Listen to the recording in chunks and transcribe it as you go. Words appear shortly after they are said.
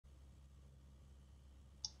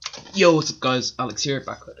Yo, what's up guys, Alex here,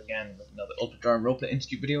 back with again with another Ultra Darn Roleplay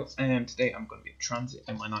interview video, and today I'm going to be in transit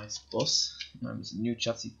in my nice bus. It's a new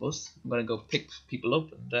chassis bus. I'm going to go pick people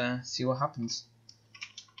up and see what happens.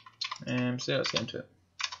 So yeah, let's get into it.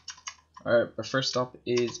 Alright, our first stop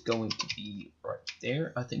is going to be right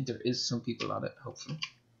there. I think there is some people at it, hopefully.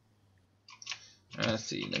 Let's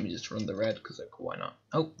see, let me just run the red, because like, why not?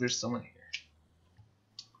 Oh, there's someone here.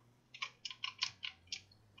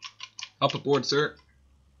 Hop aboard, sir.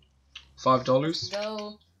 $5.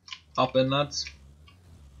 Go. Hop in, lads.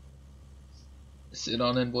 Sit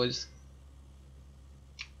on in, boys.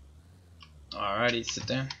 Alrighty, sit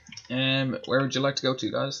down. Where would you like to go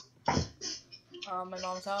to, guys? My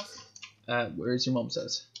mom's house. Where is your mom's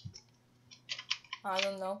house? I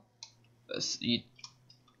don't know.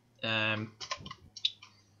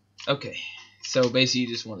 Okay. So basically, you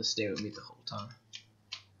just want to stay with me the whole time.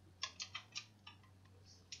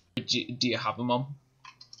 Do you have a mom?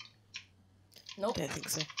 Nope. I don't think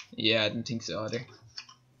so. Yeah, I didn't think so either.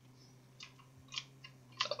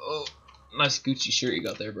 Oh, nice Gucci shirt you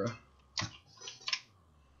got there, bro.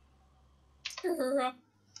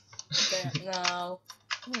 No.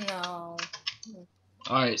 No.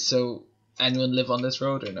 Alright, so anyone live on this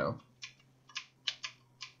road or no?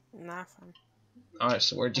 Nothing. Alright,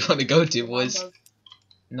 so where do you want to go to, boys?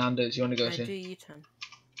 Nando's, you want to go I to? do U-turn.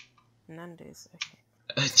 Nando's, okay.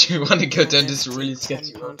 Do you want to go down Nando's this really paid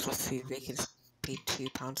sketchy road? £10 for food, they could pay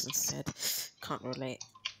 £2 instead. Can't relate.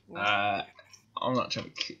 I'm not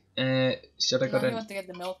trying to. Should I go You down? want to get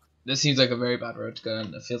the milk. This seems like a very bad road to go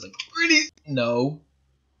down. It feels like really no.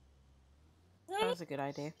 That was a good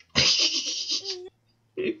idea.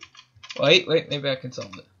 Wait, maybe I can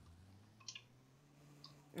solve it.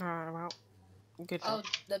 Well, good Oh, job.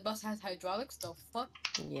 the bus has hydraulics. The fuck?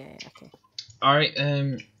 Yeah, okay. Alright,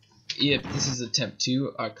 yeah, this is attempt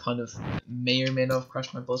 2. I kind of may or may not have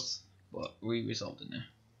crashed my bus, but we resolved it now.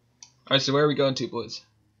 Alright, so where are we going to, boys?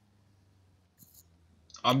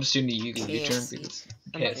 I'm just doing the U-turn KFC.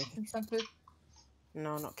 because Something.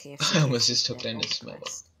 No, not KFC. I almost just took down this smell.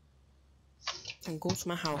 And go to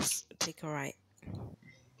my house, take a right.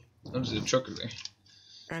 I'm just a trucker there.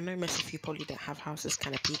 I know most of you probably don't have houses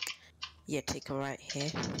kind of peak. Yeah, take a right here.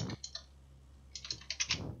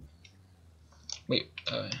 Wait,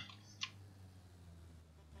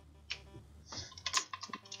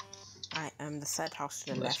 The third house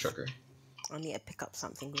to the nice left. trucker. I need to pick up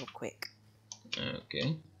something real quick.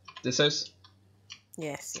 Okay. This house?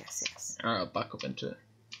 Yes. Alright, I'll back up into it.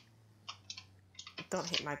 Don't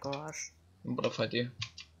hit my garage. What if I do?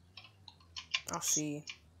 I'll see you.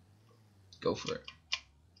 Go for it.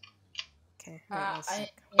 Okay. wait one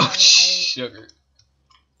sec. Oh, sugar.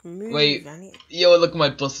 Move, Wait. I need... Yo, look at my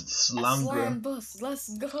bus, it's slammed, bro. Slam bus. Let's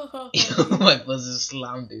go. Yo, my bus is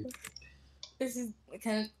slammed, dude. This is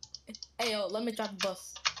Hey yo, let me drive the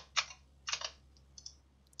bus.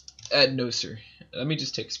 No, sir. Let me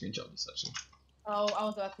just take a screenshot of this, actually. Oh, I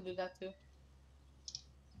was about to do that too.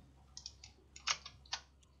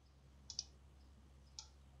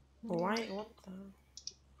 Why? What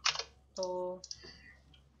the...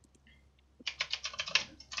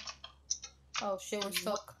 Oh shit, we're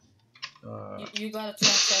stuck. You gotta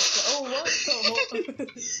transfer. Oh, what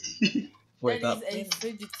the? Wait, that is a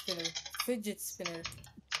fidget spinner. Fidget spinner.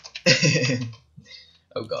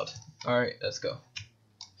 Oh god. Alright, let's go.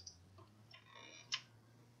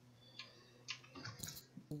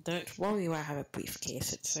 Don't worry, I have a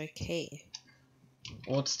briefcase. It's okay.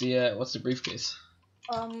 What's the briefcase?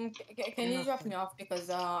 Can you drop me off because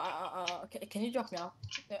can you drop me off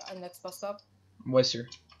at the next bus stop? Why, sir?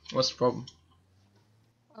 What's the problem?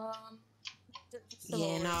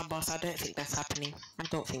 Yeah, nah, boss. I don't think that's happening.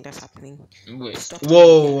 Wait. Stop.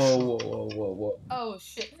 Whoa. Oh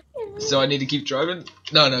shit. So I need to keep driving?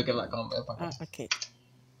 No, get back on. Okay.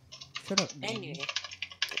 Shut up. Anyway,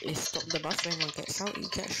 you stop the bus when one gets out, you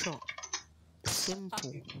get shot.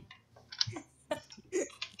 Simple.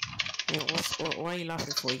 What are you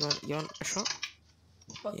laughing for? You want a shot?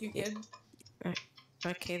 Fuck you, kid.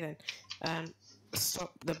 Okay then.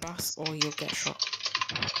 Stop the bus or you'll get shot.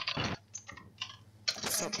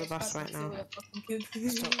 Stop the bus right now.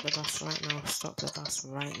 Stop the bus right now. Stop the bus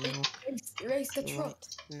right now. Race the truck.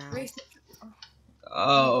 Right now. Race the truck.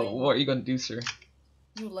 Oh, what are you gonna do, sir?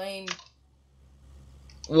 You lame.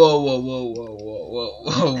 Whoa.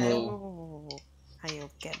 Hey, yo,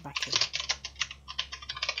 get back in.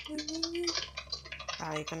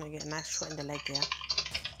 You're gonna get a nice shot in the leg, yeah?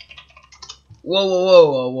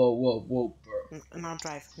 Whoa, bro. Now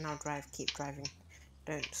drive, keep driving.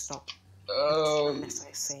 Don't stop. Unless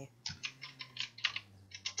I say.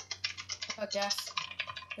 Gas.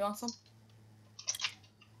 You want some?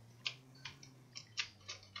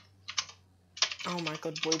 Oh my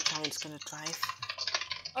god, boy Giant's gonna drive.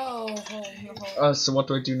 Oh, no. So what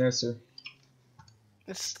do I do now, sir?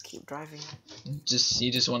 Just keep driving.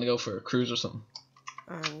 You just want to go for a cruise or something?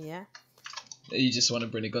 Yeah. You just want to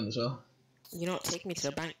bring a gun as well? You don't take me to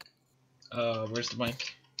the bank. Where's the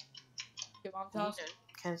bank? Your mom's house?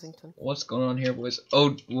 Kensington. What's going on here, boys?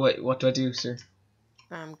 Oh, wait, what do I do, sir?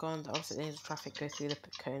 Go on the opposite lanes of traffic, go through the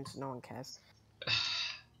cones, no one cares.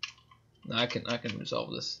 No, I can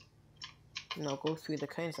resolve this. No, go through the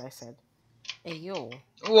cones, I said. Hey, yo.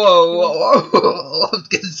 Whoa, I'm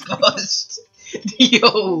getting squashed. Yo.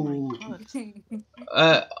 Oh my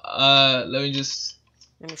god. Let me just...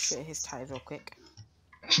 Let me shoot his tires real quick.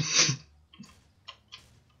 If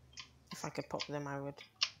I could pop them, I would.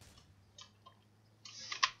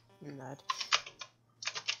 Lad.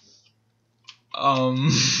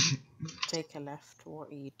 Take a left. What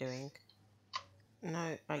are you doing?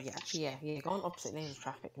 No. Oh yeah. Actually, yeah. Go on opposite lanes of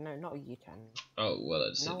traffic. No, not a U-turn. Oh well, I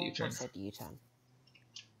just No said U-turn. one said U-turn.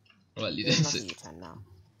 Well, you Do didn't another say. U-turn now.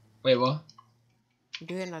 Wait, what?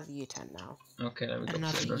 Do another U-turn now. Okay, let me go.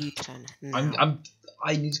 Another U-turn now.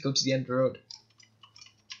 I need to go to the end of the road.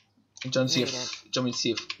 Do you want me to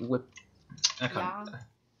see if whip? I can't.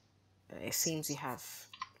 Yeah. It seems you have.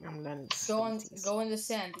 I'm learning. Go in the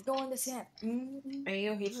sand. Go in the sand. Hey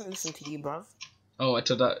yo, he doesn't listen to you, bruv. Oh, I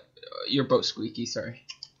thought that your boat's squeaky. Sorry.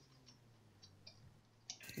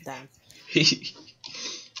 Damn.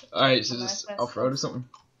 Alright, so just off road or something.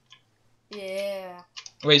 Yeah.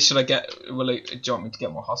 Wait, should I get? Do you want me to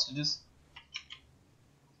get more hostages?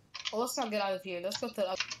 Well, let's not get out of here. Let's go to the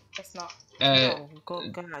other. Let's not. No, go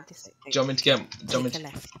out this way. Do you want me to get? Take a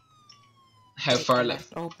left. How Take far a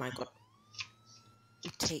left? Oh my god.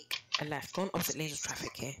 Take a left. Go on opposite lanes of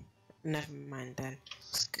traffic here. Never mind then.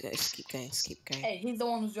 Just keep going. Just keep going. Hey, he's the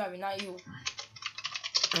one who's driving, not you.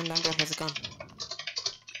 And Lando has a gun.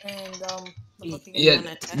 And Yeah,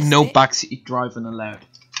 no backseat driving allowed.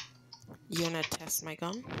 You wanna test my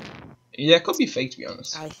gun? Yeah, it could be fake to be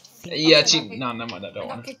honest. I think. Yeah, actually, no, never mind. I don't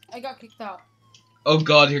want it. I got kicked out. Oh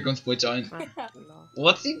god, here comes Boy Giant. No.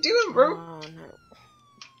 What's he doing, bro? Oh no.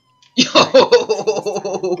 Yo!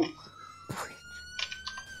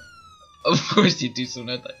 Of course you do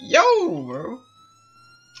something like that. Yo, bro!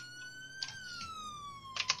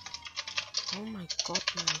 Oh my god,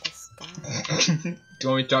 man, this guy. Do you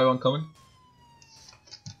want me to drive on coming?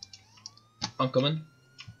 I'm coming.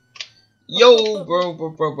 Yo, bro.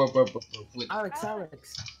 Wait. Alex.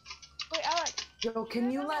 Wait, Alex. Yo,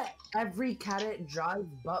 can you let every cadet drive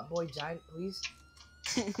but Boy Giant, please?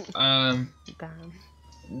 Damn.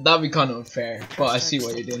 That'd be kind of unfair, but I see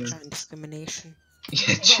what you're doing. Discrimination.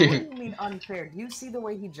 Yeah, What true. do you mean unfair? Do you see the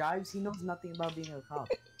way he drives? He knows nothing about being a cop.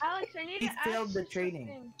 Alex, I need He to ask failed the you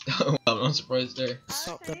training. something. I'm not surprised there.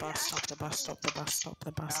 Stop the bus, stop the bus, stop the bus, stop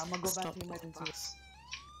the bus. I'm gonna go back Stop to the emergency. bus.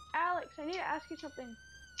 Alex, I need to ask you something.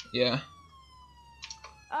 Yeah.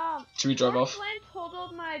 Should we drive off? Land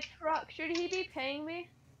totaled my truck. Should he be paying me?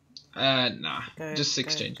 Nah. Go, Just go,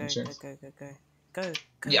 exchange go, insurance. Go.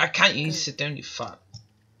 Yeah, I can't use sit down, you fat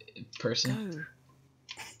person. Go.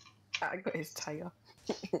 I got his tire.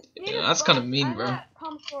 Yeah, that's kind of mean, bro. I'm at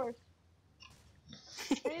Palm Shores.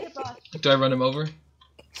 I need a bus. Do I run him over?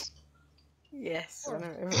 Yes. Let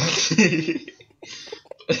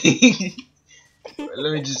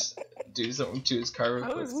me just do something to his car real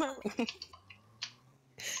quick.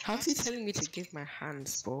 How's he telling me to give my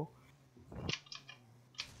hands, bro?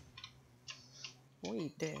 What are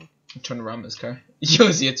you doing? I'm trying to ram his car.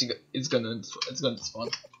 Yo, see, it's gonna spawn.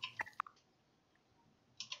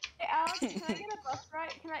 Hey, Alex, can I get a bus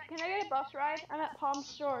ride? Can I get a bus ride? I'm at Palm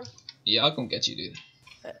Shores. Yeah, I'll come get you, dude.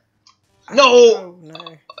 No! Oh,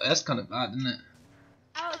 no. That's kind of bad, isn't it?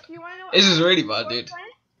 Alex, you wanna know what This is happened? really bad, dude.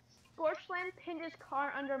 Sportsland pinned his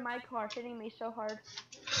car under my car, hitting me so hard.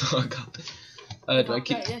 Oh god. Do I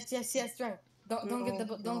keep? Right, yes, right. Don't get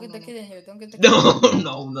the kid in here. Don't get the kid.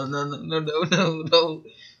 No.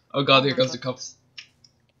 Oh god, here comes the cops.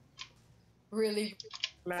 Really?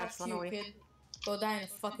 Let's Fuck run you, away. kid. Go die in a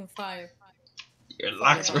fucking fire. You're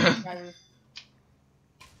lax, bro.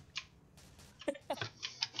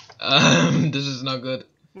 This is not good.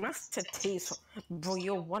 Master Taste. Bro,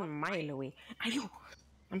 you're 1 mile away. Are you?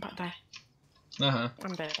 I'm about to die.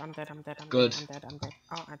 I'm dead. Good. I'm dead.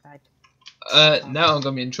 Oh, I died. Now I'm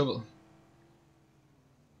gonna be in trouble.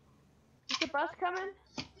 Is the bus coming?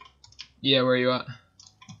 Yeah, where are you at?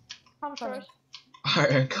 Palm Shores.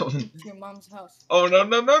 Alright, I'm coming. It's your mom's house. Oh no,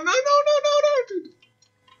 dude.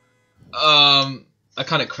 I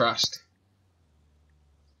kinda crashed.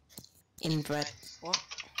 Inbred. What?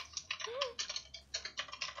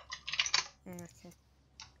 Okay.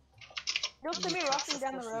 You'll see me rushing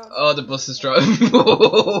down the road. Oh, the bus is driving.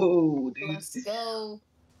 Whoa, dude. Let's go.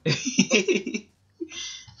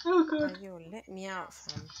 Oh god. Yo, let me out,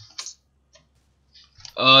 fam.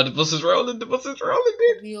 Oh, the bus is rolling. The bus is rolling,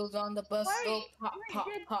 The dude. wheels on the bus Wait, go pop, pop,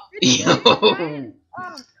 pop. Yo.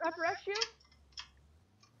 Arrest you?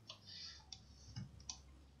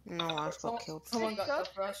 No, I just got killed. Someone got the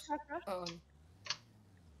brush.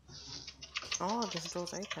 Oh, this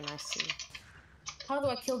door's open, I see. How do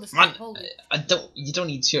I kill this Man, thing? Holy. I don't. You don't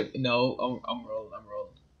need to. No, I'm rolling. I'm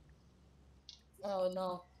rolling. Oh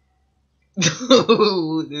no.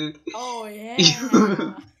 No, dude. Oh yeah.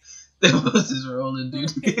 The bus is rolling,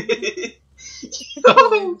 dude.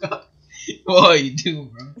 Oh god. What are you doing,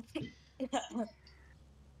 bro?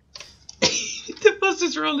 The bus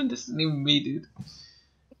is rolling. This isn't even me, dude.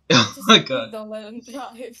 Oh my god. Don't let him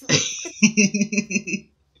drive.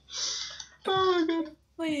 Oh god.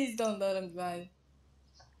 Please don't let him drive.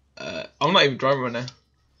 I'm not even driving right now.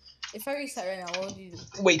 If I reset right now, what would you do?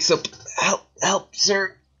 Wakes up. Help,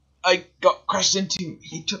 sir. I got crashed into.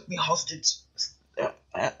 He took me hostage.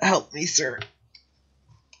 Help me, sir.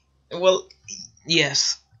 Well,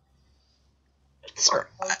 yes. Sir,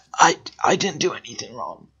 I didn't do anything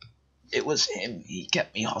wrong. It was him. He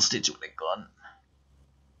kept me hostage with a gun.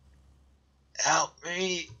 Help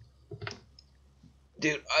me.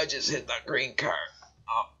 Dude, I just hit that green car.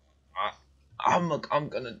 I'm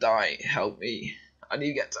gonna die. Help me. I need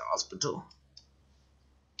to get to hospital.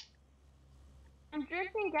 I'm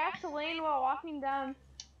drinking gasoline while walking down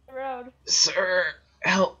the road. Sir,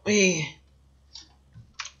 help me.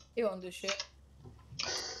 You won't do shit.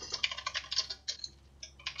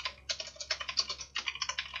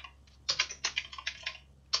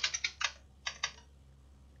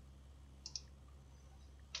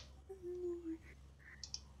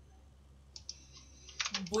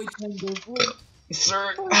 Boy,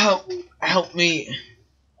 Sir, help me.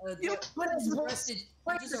 you just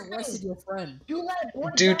arrested your friend.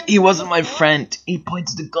 Dude, he wasn't my friend. He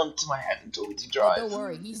pointed the gun to my head and told me to drive. Don't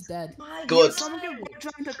worry, he's dead. Good. Someone can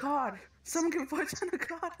join the card. Someone can join the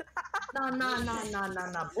card.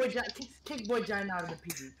 Nah. Boy Giant, kick Boy Giant out of the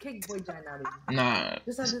PG. Kick Boy Giant out of the Nah.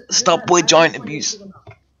 PG. Stop Boy Giant abuse.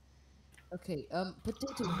 Okay,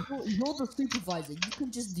 Potato, you're the supervisor. You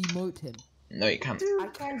can just demote him. No, you can't. I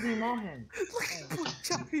can't demote him.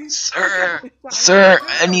 Sir,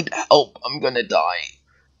 I need help. I'm gonna die.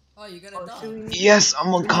 Oh, you're gonna die. Yes,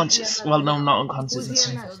 I'm unconscious. Well, no, I'm not unconscious. Who's It's...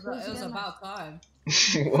 EMS? It was about time.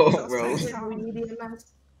 Whoa, bro. We need EMS.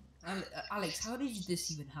 Alex, how did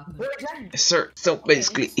this even happen? Boy Giant. Sir, so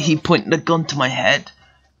basically, he pointed the gun to my head.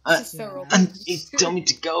 This is fair roleplay. And he told me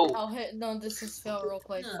to go. I'll hit. No, this is fair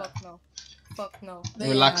roleplay. Fuck no. Fuck no.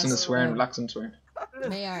 Relax on the swearing, relax on the swearing.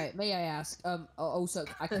 May I ask? Also,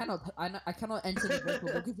 I cannot enter the vehicle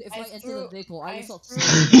because if I enter the vehicle, I will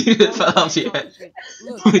start.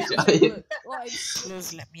 Look,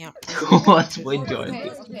 Please let me out. What? Boy Giant.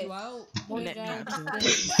 Okay. Boy Let me Giant. out.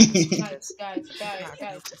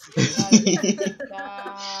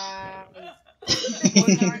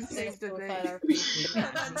 Boy Giant saved the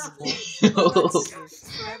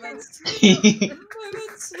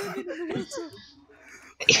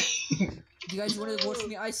You guys want to watch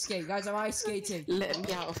me ice skate? Guys, I'm ice skating. Let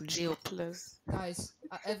me out of jail, please. Guys,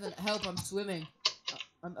 Evan, help! I'm swimming.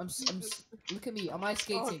 Look at me. I'm ice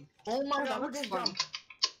skating. Oh my god, look at him.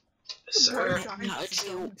 Sir, Let me out of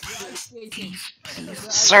jail. Ice skating.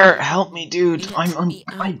 sir, help me, dude.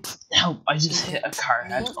 Help! I just hit a car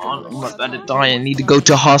head on. I'm about to die. I need to go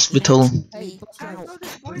to hospital. Hey,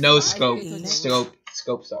 No scope.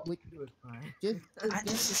 Stop. wait, And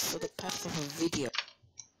this is for the purpose of a video.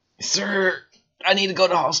 Sir, I need to go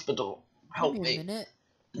to hospital. Help give me a me. minute.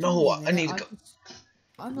 No, Give me a I minute. need to go.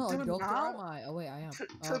 I'm not a Dude, doctor, now- am I? Oh wait, I am.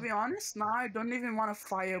 To be honest, now I don't even want to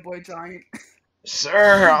fire Boy Giant.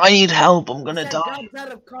 Sir, I need help. I'm gonna die. Drugs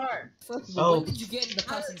out of car. First of all, Oh. when did you get in the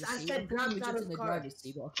passenger I seat? said I'm pretty drugs much out just of in the car. driver's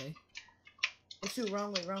seat, but okay. Oh shoot,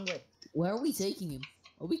 wrong way. Where are we taking him?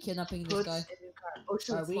 Are we kidnapping this Put guy? in the car. Oh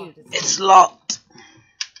shoot, Alright, fuck. It's locked.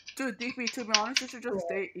 Dude, DP, to be honest, you should just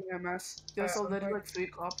stay EMS. There's already like 3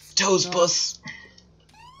 cops. Toes No. bus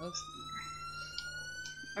Okay.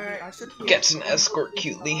 Alright, I should be. gets an escort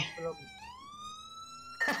cutely.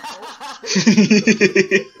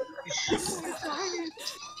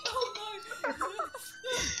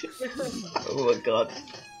 Oh my god.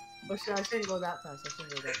 Oh shit, I shouldn't go that fast.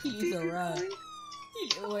 He's a rat.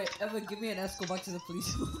 Wait, Evan, give me an escort back to the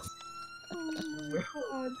police.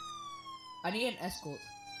 I need an escort.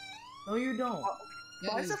 No, you don't.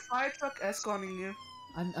 Yeah, Why is dude, a fire truck escorting you?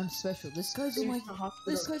 I'm special. This guy's He's like, the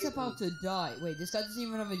hospital this guy's kid. about to die. Wait, this guy doesn't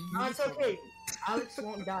even have a No, it's uniform. okay. Alex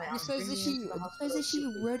won't die. This guy's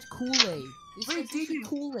actually red Kool-Aid. This Wait, guy's actually DP.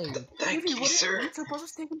 Kool-Aid. Thank you, sir. You're supposed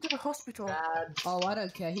to take him to the hospital. Bad. Oh, I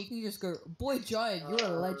don't care. He can just go, boy Giant, you're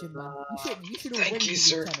a legend, man. You should Thank already you, be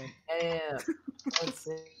sir. lieutenant. Yeah. That's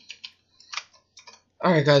it.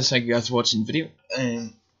 Alright guys, thank you guys for watching the video.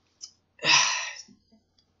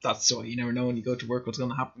 That's why you never know when you go to work what's going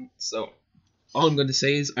to happen. So all I'm going to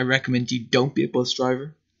say is I recommend you don't be a bus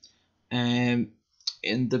driver. In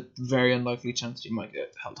the very unlikely chance you might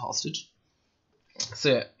get held hostage. So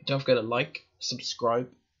yeah, don't forget to like, subscribe,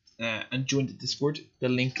 and join the Discord. The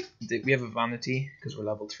link, we have a vanity because we're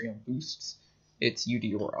level 3 on boosts. It's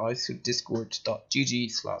UDRI, so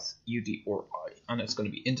discord.gg/UDRI, and it's going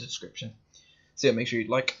to be in the description. So yeah, make sure you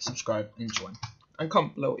like, subscribe, and join. And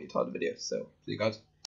comment below what you thought of the video. So see you guys.